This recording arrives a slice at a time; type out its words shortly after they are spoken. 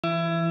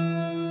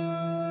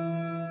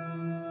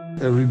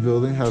Every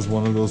building has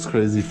one of those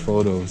crazy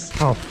photos.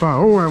 Oh, fuck.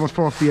 Oh, I almost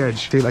fall off the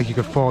edge. See, like you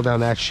could fall down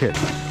that shit.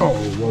 Oh,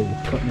 whoa.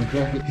 Cut my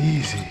jacket.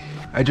 Easy.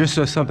 I just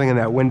saw something in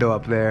that window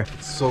up there.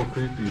 It's so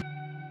creepy.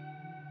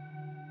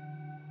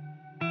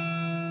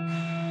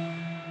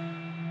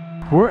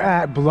 We're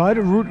at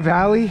Bloodroot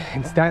Valley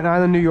in Staten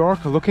Island, New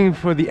York, looking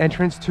for the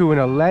entrance to an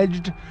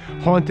alleged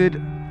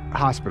haunted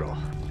hospital.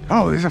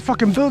 Oh, there's a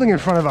fucking building in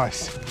front of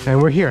us. And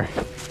we're here.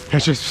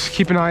 Let's just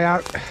keep an eye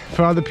out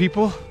for other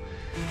people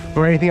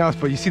or anything else,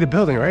 but you see the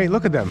building, right?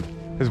 Look at them.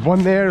 There's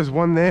one there, there's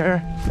one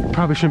there.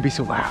 Probably shouldn't be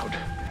so loud.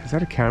 Is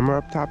that a camera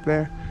up top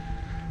there?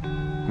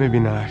 Maybe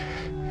not.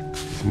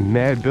 Some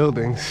mad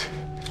buildings.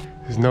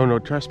 There's no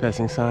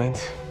trespassing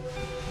signs.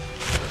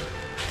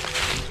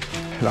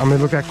 I'm gonna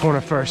look that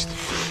corner first.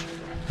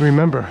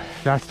 Remember,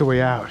 that's the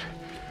way out.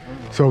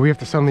 So we have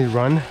to suddenly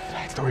run.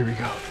 That's the way we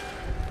go.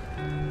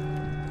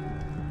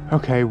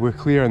 Okay, we're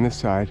clear on this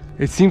side.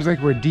 It seems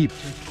like we're deep.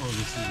 Oh,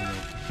 this is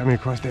How many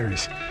across there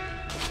is?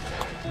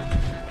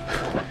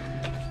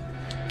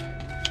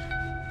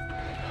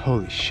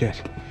 Holy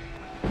shit.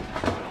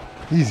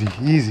 Easy,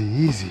 easy,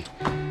 easy.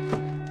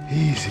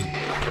 Easy.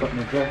 Cut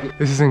my jacket.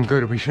 This isn't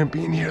good. We shouldn't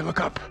be in here. Look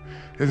up.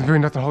 There's really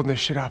nothing holding this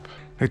shit up.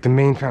 Like the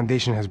main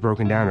foundation has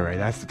broken down already.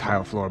 That's the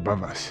tile floor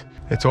above us.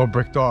 It's all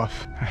bricked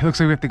off. It looks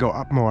like we have to go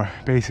up more,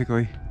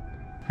 basically.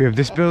 We have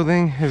this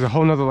building. There's a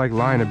whole nother like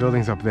line of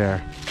buildings up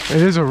there.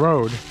 It is a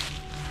road.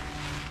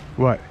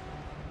 What?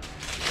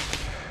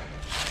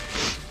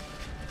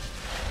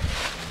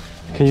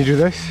 Can you do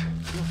this?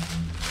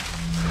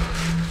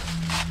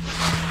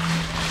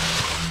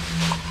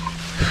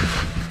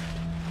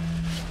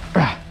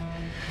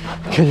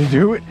 Can you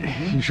do it?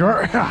 You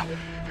sure?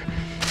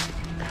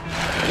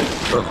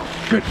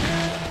 Good.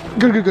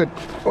 Good, good, good.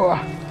 Oh.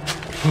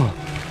 Oh.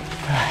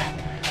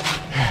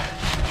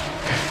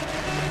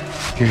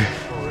 Good.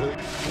 Oh, really?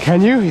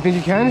 Can you? You think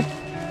you can?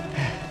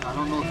 I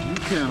don't know if you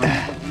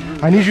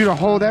can. I need you to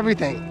hold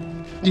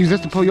everything. Use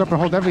this to pull you up and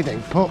hold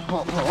everything. Pull,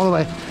 pull, pull all the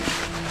way.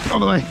 All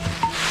the way.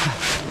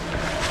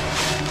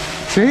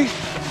 See?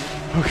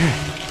 Okay.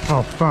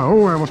 Oh, fuck.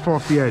 Oh, I almost fall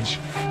off the edge.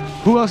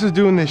 Who else is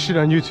doing this shit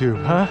on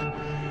YouTube, huh?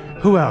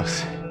 Who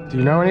else? Do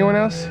you know anyone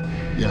else?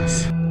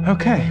 Yes.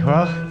 Okay,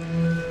 well,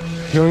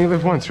 you only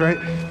live once, right?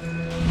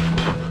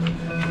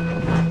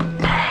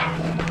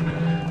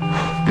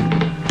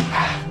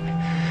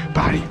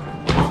 Body.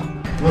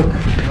 Look,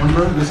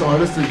 remember this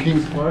artist in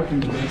King's Park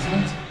in the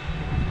basement?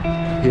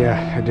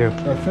 Yeah, I do.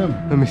 That's him.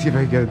 Let me see if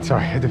I can get it.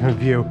 Sorry, a different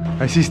view.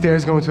 I see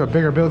stairs going to a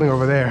bigger building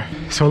over there.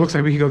 So it looks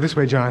like we can go this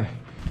way, John.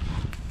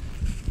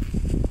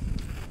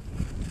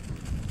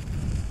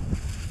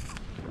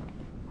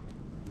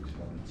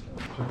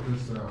 Check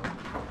this out.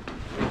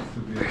 There used to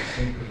be a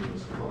sink in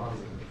this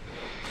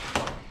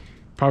closet.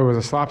 Probably was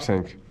a slop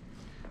sink.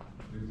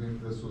 Do you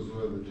think this was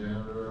where the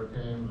janitor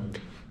came and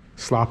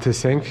Slopped his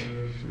sink.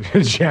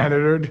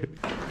 Janitored.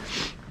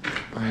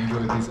 I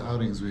enjoy these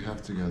outings we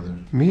have together.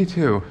 Me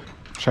too.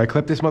 Should I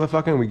clip this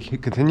motherfucker and we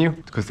continue?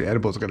 Because the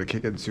edible's gonna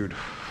kick in soon.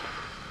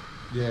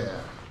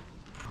 Yeah.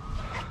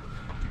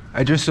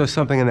 I just saw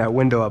something in that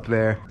window up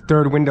there.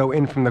 Third window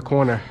in from the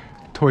corner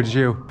towards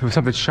you. There was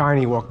something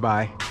shiny walked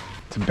by.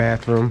 It's a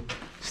bathroom,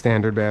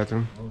 standard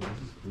bathroom. Oh, this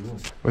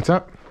is cool. What's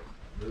up?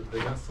 They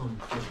got some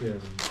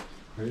fucking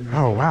crazy.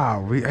 Oh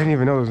wow, I didn't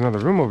even know there was another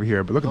room over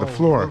here, but look at the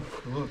floor.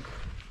 Look.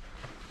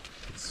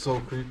 It's so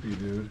creepy,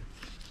 dude.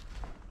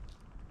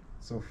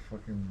 So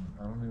fucking,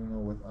 I don't even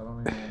know, oh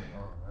man.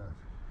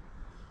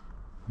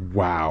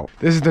 Wow.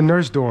 This is the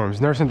nurse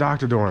dorms, nurse and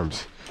doctor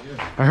dorms.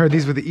 Yeah. I heard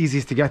these were the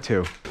easiest to get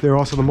to. They're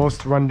also the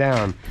most run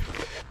down.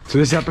 So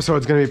this episode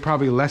is gonna be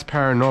probably less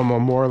paranormal,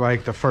 more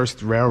like the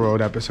first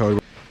railroad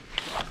episode.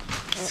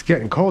 It's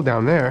getting cold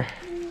down there.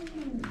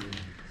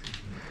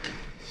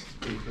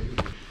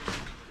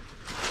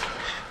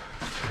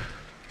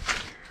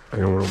 I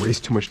don't want to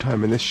waste too much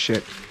time in this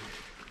shit,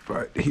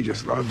 but he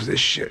just loves this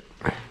shit.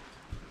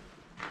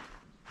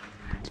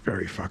 It's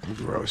very fucking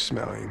gross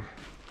smelling.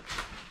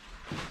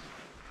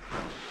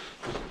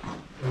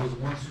 It was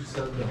once you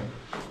said that.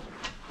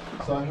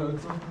 So I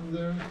heard something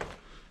there.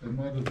 It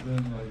might have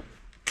been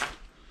like...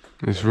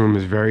 This room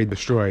is very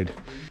destroyed.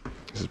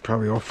 This is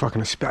probably all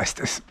fucking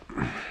asbestos.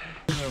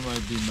 There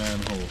might be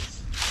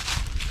manholes.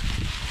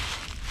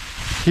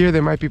 Here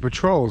there might be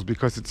patrols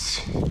because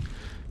it's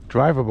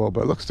drivable,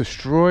 but it looks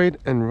destroyed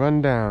and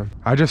run down.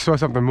 I just saw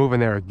something moving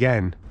there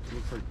again. It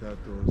looks like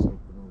that door's open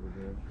over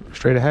there.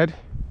 Straight ahead?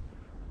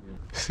 Yeah.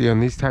 See, on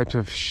these types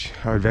of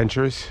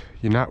adventures,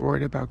 you're not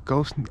worried about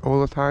ghosts all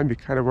the time. You're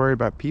kind of worried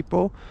about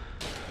people.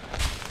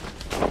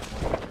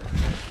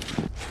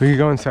 We could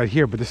go inside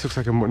here, but this looks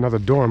like another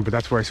dorm, but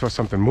that's where I saw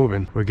something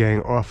moving. We're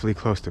getting awfully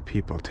close to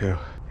people too.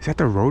 Is that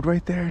the road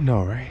right there?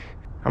 No, right?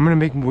 We're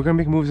gonna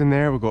make moves in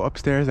there. We'll go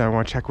upstairs and I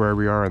want to check where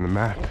we are on the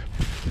map.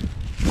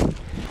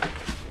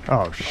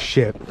 Oh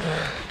shit.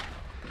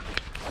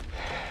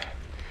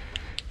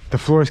 The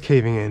floor is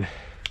caving in.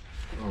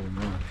 Oh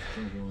no,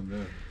 don't go in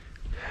there.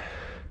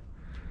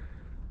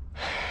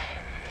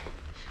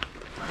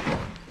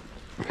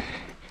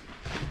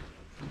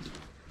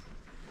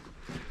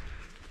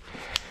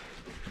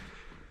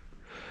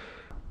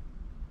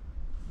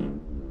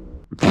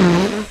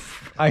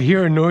 I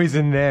hear a noise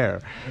in there.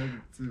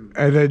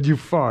 And then you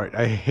fart.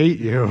 I hate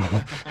you.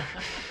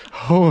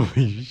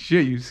 Holy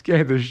shit, you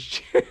scared the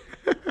shit.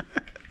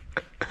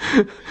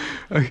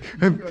 You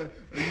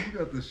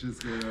got this shit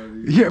scared out of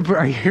you. Yeah, but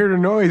I hear the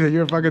noise and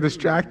you're fucking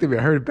distracting me.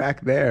 I heard it back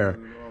there.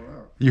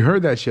 You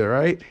heard that shit,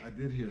 right? I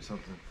did hear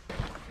something.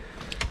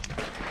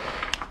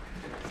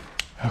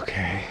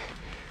 Okay.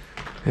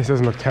 This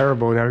doesn't look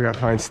terrible. Now we gotta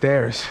find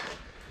stairs.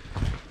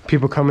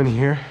 People come in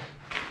here.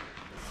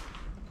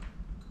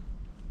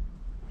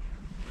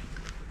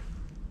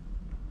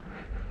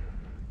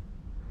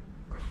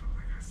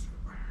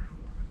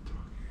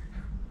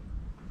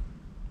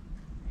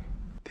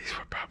 These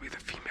were probably the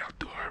female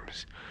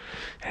dorms.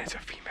 And it's a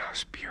female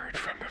spirit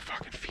from the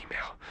fucking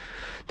female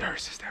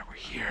nurses that were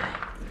here.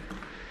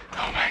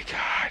 Oh my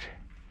God.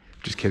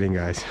 Just kidding,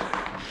 guys.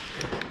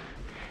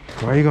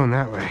 Why are you going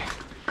that way?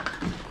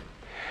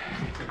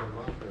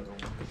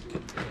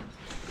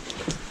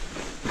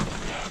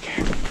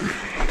 Okay.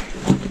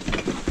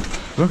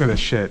 Look at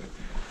this shit.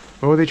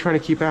 What were they trying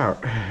to keep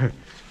out?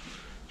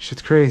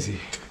 Shit's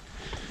crazy.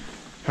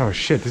 Oh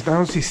shit, I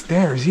don't see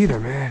stairs either,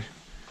 man.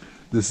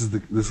 This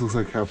looks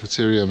like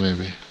cafeteria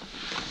maybe.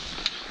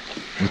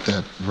 With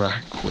that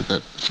rack, with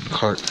that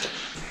cart.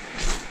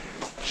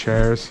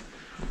 Chairs.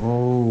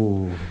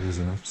 Oh, there's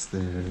an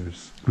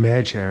upstairs.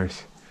 Mad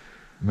chairs.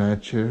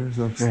 Mad chairs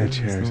upstairs? Mad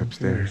chairs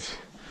upstairs.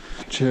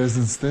 Chairs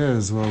and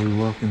stairs while we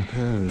walk in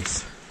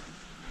pairs.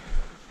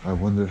 I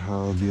wonder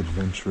how the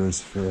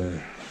adventurers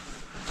fare.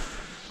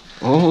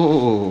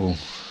 Oh!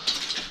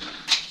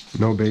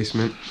 No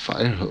basement.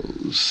 Fire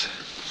hose.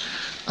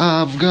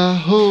 I've got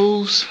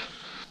hose.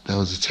 That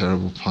was a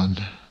terrible pun.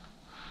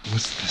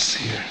 What's this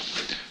here?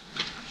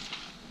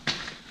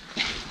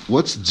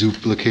 What's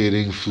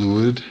duplicating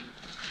fluid?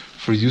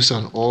 For use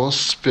on all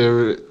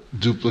spirit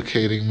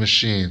duplicating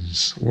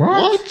machines.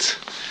 What?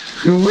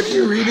 What are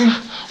you reading?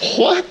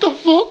 What the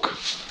fuck?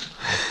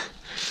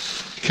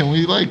 Can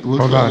we like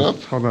look that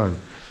up? Hold on.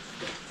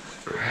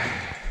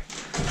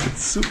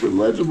 It's super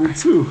legible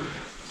too.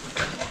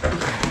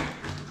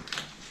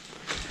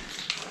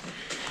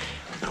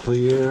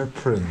 Clear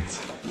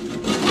print.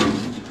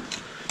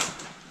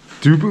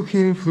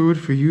 Duplicating fluid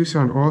for use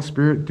on all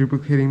spirit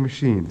duplicating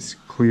machines.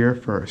 Clear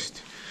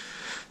first.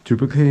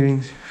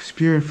 Duplicating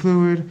spirit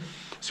fluid,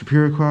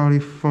 superior quality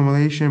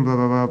formulation, blah,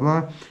 blah, blah,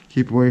 blah.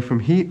 Keep away from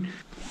heat.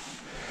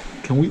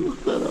 Can we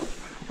look that up?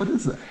 What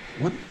is that?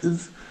 What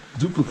is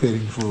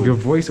duplicating fluid? Your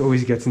voice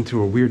always gets into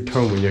a weird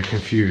tone when you're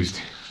confused.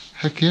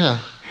 Heck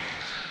yeah.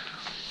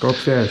 Go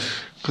upstairs.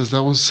 Because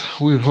that was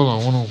weird. Hold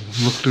on, I want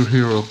to look through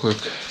here real quick.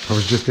 I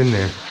was just in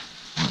there.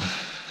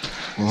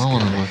 Well, I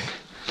want to look.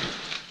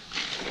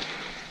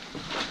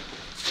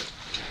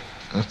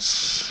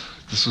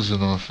 This was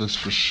an office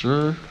for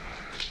sure.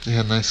 They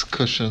had nice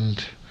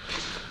cushioned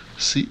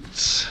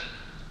seats.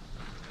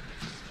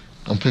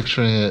 I'm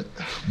picturing it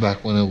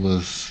back when it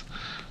was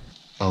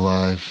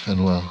alive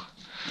and well.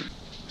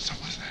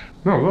 Someone's there.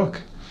 No,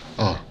 look.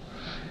 Oh,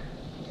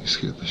 you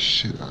scared the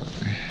shit out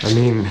of me. I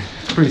mean,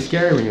 it's pretty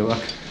scary when you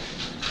look.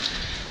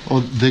 Oh,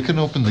 they can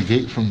open the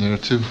gate from there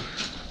too.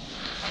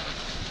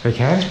 They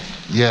can?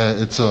 Yeah,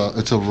 it's a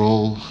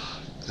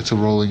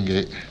rolling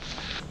gate.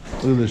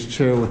 Look at this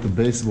chair with the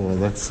baseball.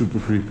 That's super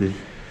creepy.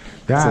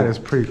 That is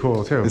pretty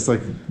cool too. It's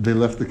like they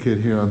left the kid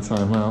here on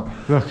timeout.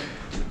 Look.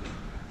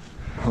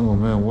 Oh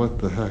man, what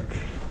the heck?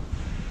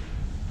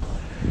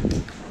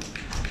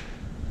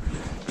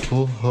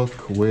 Pull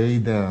hook way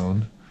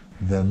down,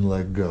 then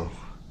let go.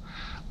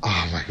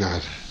 Oh my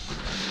God,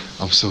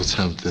 I'm so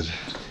tempted.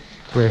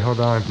 Wait,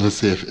 hold on. Let's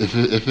see if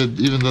it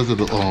even does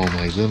it. Oh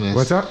my goodness.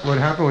 What's up? What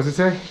happened? What does it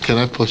say? Can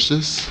I push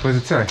this? What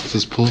does it say? It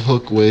says pull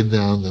hook way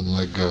down, then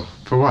let go.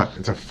 For what?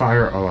 It's a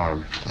fire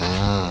alarm.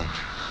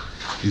 Ah.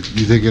 You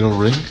think it'll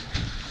ring?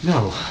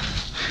 No.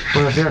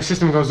 But if their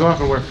system goes off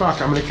and we're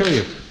fucked, I'm gonna kill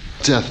you.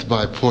 Death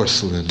by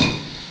porcelain.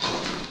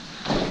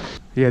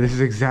 Yeah, this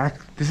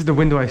is the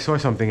window I saw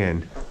something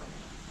in.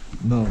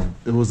 No,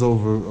 it was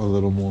over a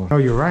little more. Oh,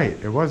 you're right.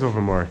 It was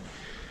over more.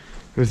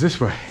 It was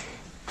this way.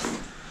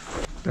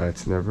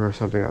 That's never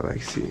something I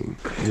like seeing.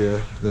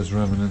 Yeah, there's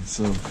remnants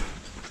of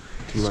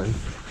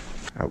life.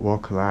 That wall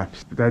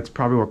collapsed. That's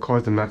probably what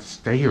caused them not to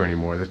stay here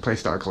anymore. This place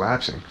started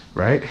collapsing,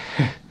 right?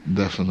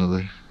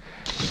 Definitely.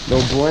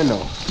 No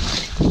bueno.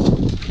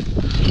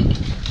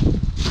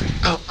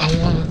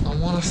 I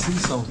wanna see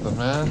something,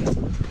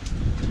 man.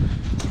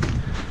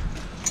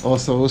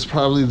 Also, it was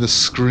probably the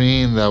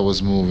screen that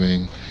was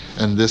moving,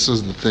 and this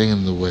was the thing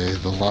in the way,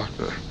 the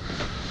locker.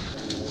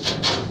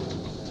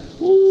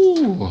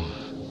 Ooh.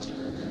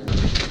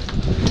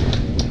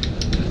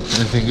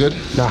 Anything good?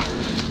 Nah.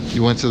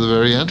 You went to the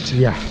very end?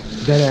 Yeah,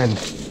 dead end.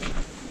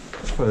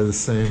 It's probably the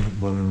same,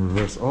 but in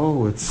reverse.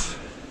 Oh, it's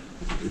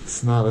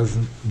not as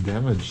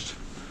damaged.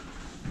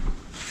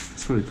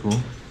 It's pretty cool.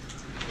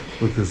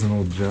 Look, there's an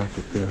old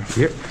jacket there.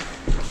 Yep.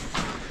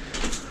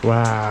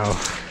 Wow.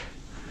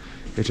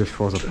 It just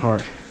falls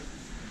apart.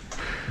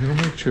 They don't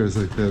make chairs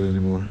like that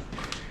anymore.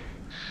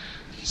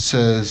 It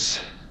says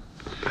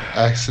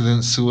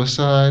accident,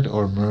 suicide,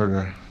 or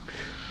murder.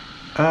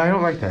 I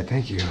don't like that,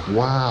 thank you.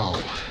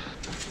 Wow.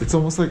 It's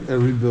almost like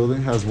every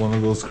building has one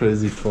of those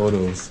crazy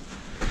photos.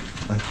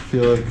 I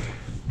feel like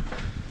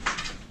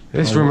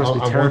This room must be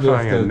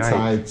terrifying at night.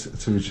 Tied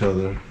to each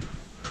other.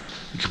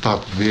 You can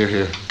pop a beer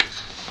here.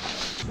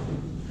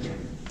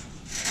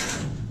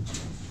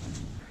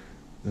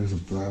 There's a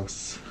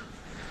blouse.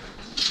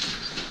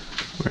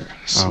 Where?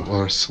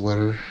 Or a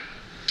sweater.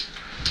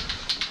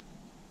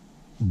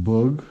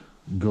 Bug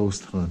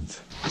ghost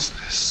hunt. What's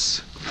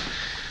this?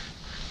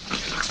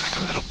 It looks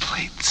like a little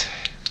plate.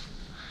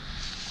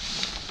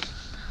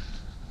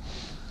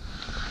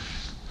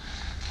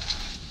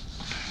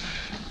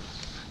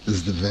 This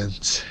is the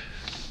vent.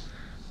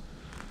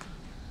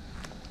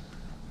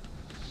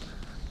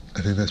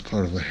 I think that's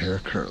part of a hair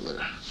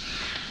curler.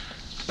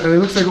 And it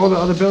looks like all the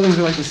other buildings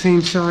are like the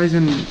same size,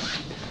 and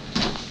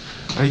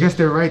I guess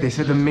they're right. They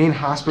said the main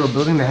hospital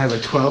building that has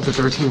like 12 to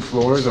 13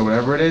 floors or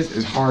whatever it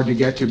is hard to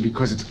get to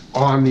because it's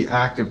on the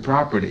active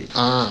property.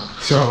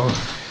 So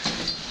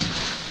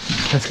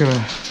that's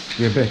gonna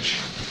be a bitch.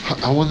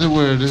 I wonder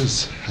where it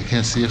is. I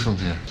can't see it from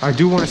here. I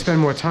do want to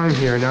spend more time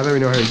here now that we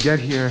know how to get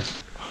here.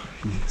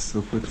 He's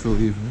so quick to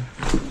leave me.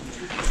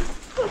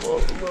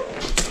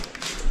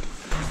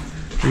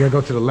 We gotta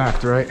go to the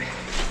left, right?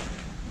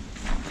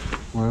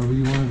 Wherever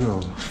you want to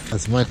go.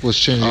 As Mike was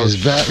changing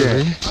his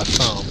battery, I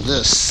found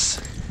this.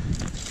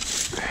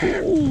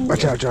 Ooh.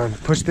 Watch out, John.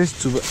 Push this.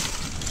 Too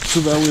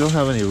bad we don't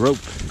have any rope.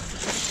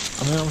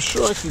 I mean, I'm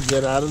sure I could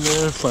get out of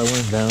there if I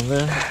went down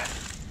there.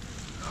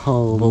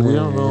 Oh, but man. We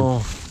don't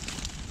know.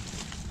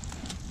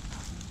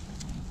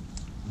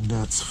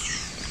 That's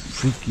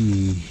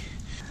freaky.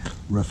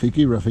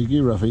 Rafiki.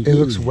 It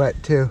looks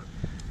wet, too.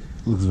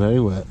 Looks very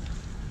wet.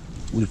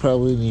 We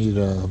probably need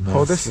a mask.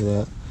 Hold this. For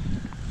that.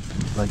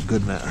 Like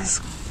good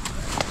mask.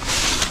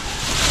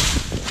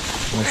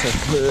 Once I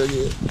plug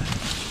it.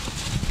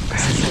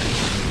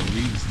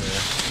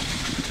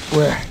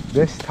 Where?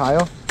 This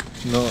tile?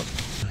 No.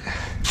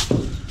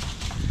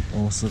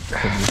 Almost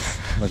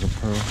like a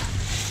pearl.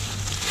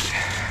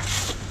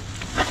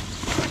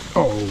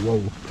 Oh,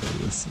 whoa.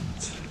 Listen.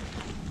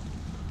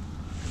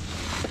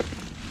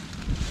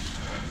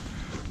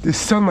 There's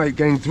sunlight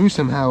getting through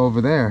somehow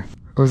over there.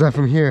 Or is that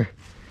from here?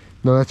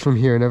 No, that's from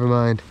here. Never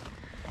mind.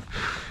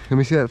 Let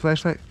me see that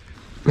flashlight.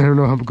 I don't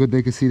know how good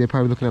they can see. They're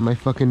probably looking at my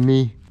fucking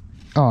knee.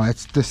 Oh,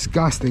 it's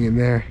disgusting in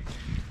there.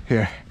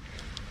 Here.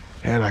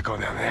 Yeah, I'm not going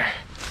down there.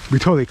 We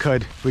totally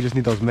could. We just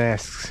need those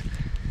masks.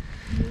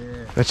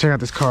 Yeah. Let's check out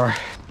this car.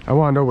 I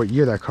want to know what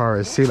year that car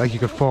is. See, like you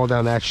could fall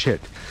down that shit.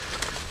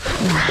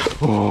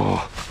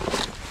 Oh.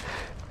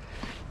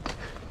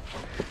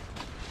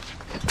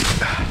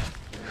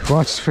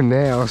 Watch for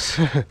nails.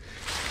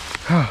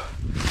 Oh,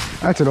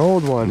 that's an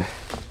old one.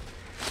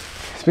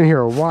 It's been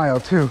here a while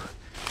too.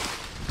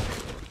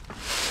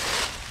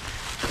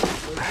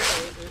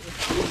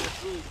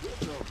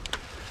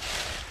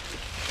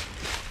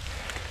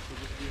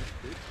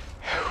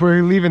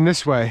 We're leaving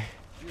this way,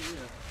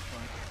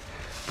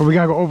 but we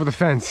gotta go over the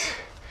fence.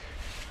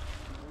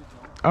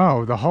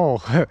 Oh, the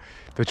hole.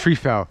 The tree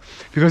fell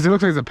because it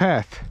looks like it's a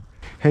path.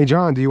 Hey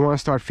John, do you want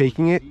to start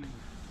faking it?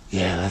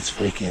 Yeah, let's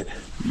fake it.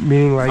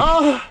 Meaning like,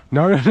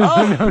 no. That's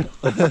not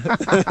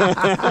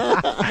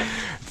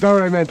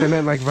what I meant. I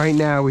meant like right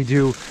now we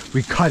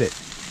cut it.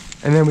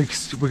 And then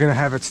we're gonna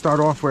have it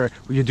start off where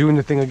you're doing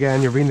the thing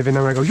again, you're reading the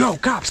video, and I go, yo,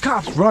 cops,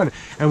 run!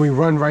 And we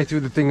run right through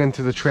the thing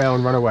into the trail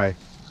and run away.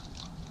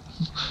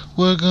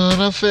 We're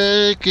gonna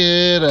fake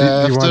it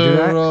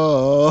after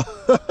all.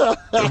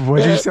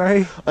 What'd you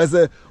say? I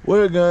said,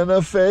 we're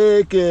gonna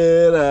fake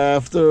it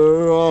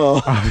after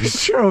all. I was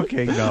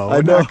joking, though.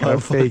 We're not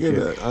gonna fake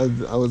it.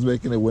 I was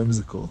making it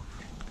whimsical.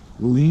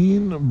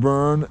 Lean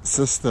burn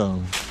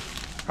system.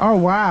 Oh,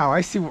 wow.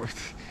 I see.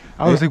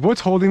 I was like,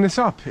 what's holding this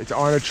up? It's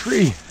on a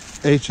tree.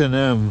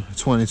 H&M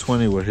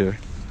 2020, we're here.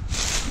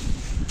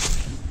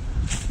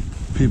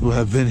 People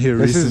have been here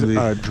recently.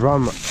 This is a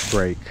drum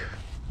brake.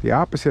 The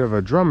opposite of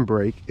a drum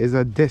brake is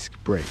a disc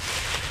brake.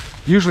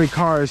 Usually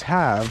cars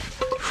have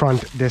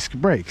front disc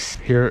brakes.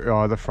 Here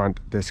are the front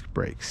disc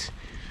brakes.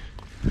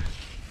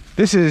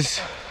 This is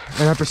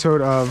an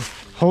episode of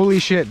holy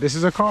shit, this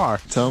is a car.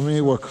 Tell me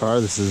what car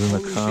this is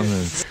in the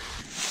comments.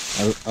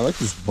 I like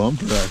this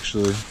bumper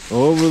actually.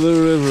 Over the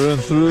river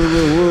and through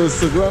the woods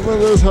to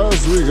grandmother's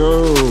house we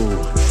go.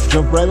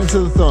 Jump right into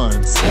the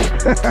thorns.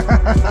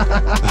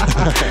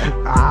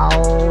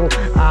 Ow,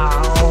 ow.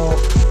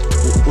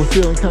 We're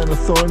feeling kind of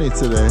thorny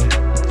today.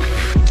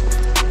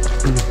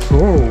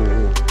 Oh.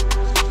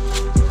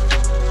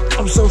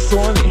 I'm so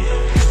thorny.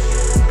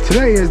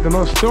 Today is the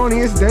most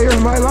thorniest day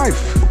of my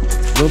life.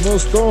 The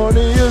most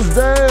thorniest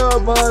day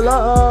of my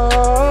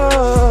life.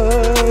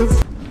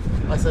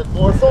 I said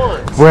more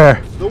thorns.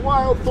 Where? The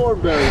wild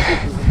thornberries.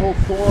 This is the whole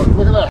thorn.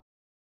 Look at